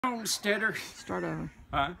Homesteader. Start over.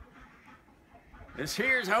 Huh? This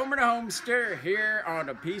here's Homer the Homesteader here on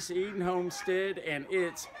a piece of Eden Homestead, and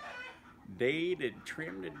it's day to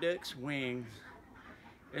trim the duck's wings.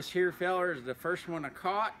 This here feller is the first one I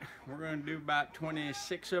caught. We're going to do about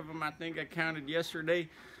 26 of them, I think I counted yesterday.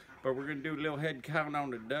 But we're going to do a little head count on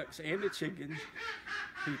the ducks and the chickens.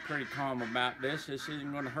 He's pretty calm about this. This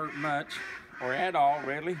isn't going to hurt much, or at all,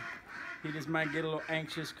 really. He just might get a little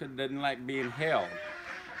anxious because he doesn't like being held.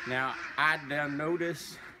 Now, I done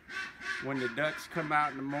noticed when the ducks come out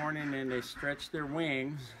in the morning and they stretch their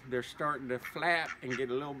wings, they're starting to flap and get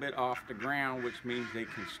a little bit off the ground, which means they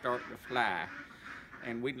can start to fly.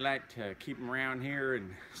 And we'd like to keep them around here and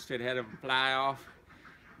instead of having them fly off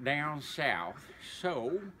down south.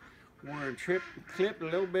 So, we're going to clip a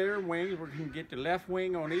little bit of their wings. We're going to get the left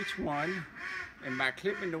wing on each one. And by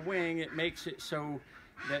clipping the wing, it makes it so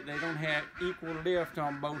that they don't have equal lift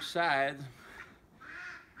on both sides.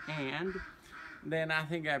 And then I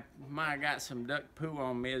think I might have got some duck poo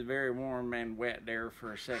on me. It's very warm and wet there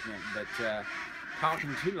for a second. But talking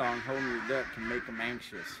too long holding your duck can make them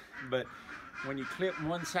anxious. But when you clip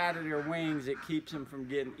one side of their wings, it keeps them from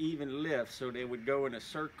getting even lift. So they would go in a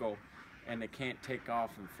circle and they can't take off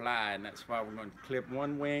and fly. And that's why we're going to clip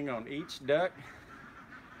one wing on each duck.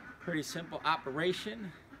 Pretty simple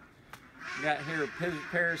operation. Got here a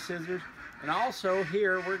pair of scissors. And also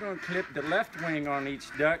here, we're going to clip the left wing on each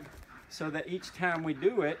duck so that each time we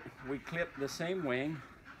do it, we clip the same wing.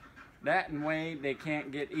 That way they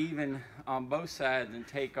can't get even on both sides and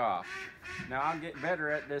take off. Now I'll get better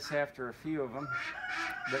at this after a few of them.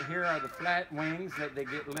 But here are the flat wings that they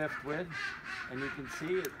get lift with. And you can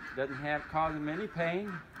see it doesn't cause them any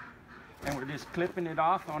pain. And we're just clipping it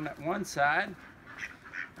off on that one side.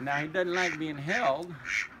 Now he doesn't like being held.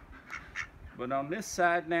 But on this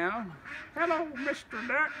side now, hello, Mr.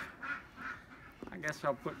 Duck. I guess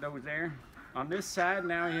I'll put those there. On this side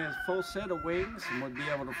now he has a full set of wings and would be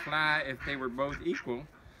able to fly if they were both equal.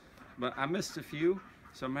 But I missed a few,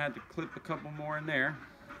 so I'm gonna have to clip a couple more in there.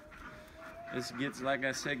 This gets, like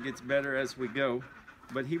I said, gets better as we go.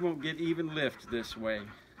 But he won't get even lift this way.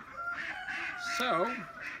 So,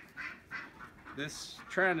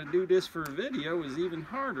 trying to do this for a video is even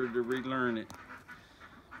harder to relearn it.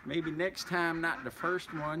 Maybe next time, not the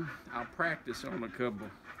first one, I'll practice on a couple.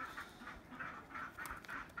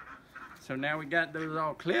 So now we got those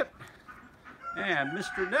all clipped. And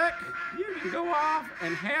Mr. Duck, you can go off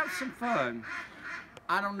and have some fun.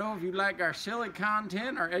 I don't know if you like our silly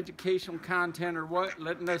content, our educational content, or what.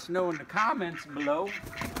 Letting us know in the comments below.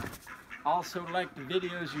 Also, like the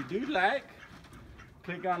videos you do like.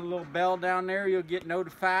 Click on the little bell down there. You'll get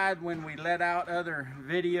notified when we let out other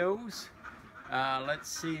videos. Let's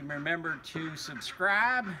see, remember to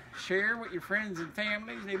subscribe, share with your friends and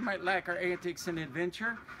families. They might like our antics and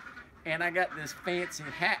adventure. And I got this fancy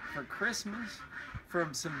hat for Christmas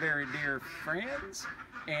from some very dear friends.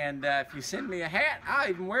 And if you send me a hat, I'll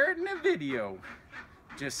even wear it in a video.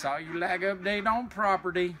 Just saw you lag update on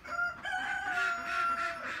property.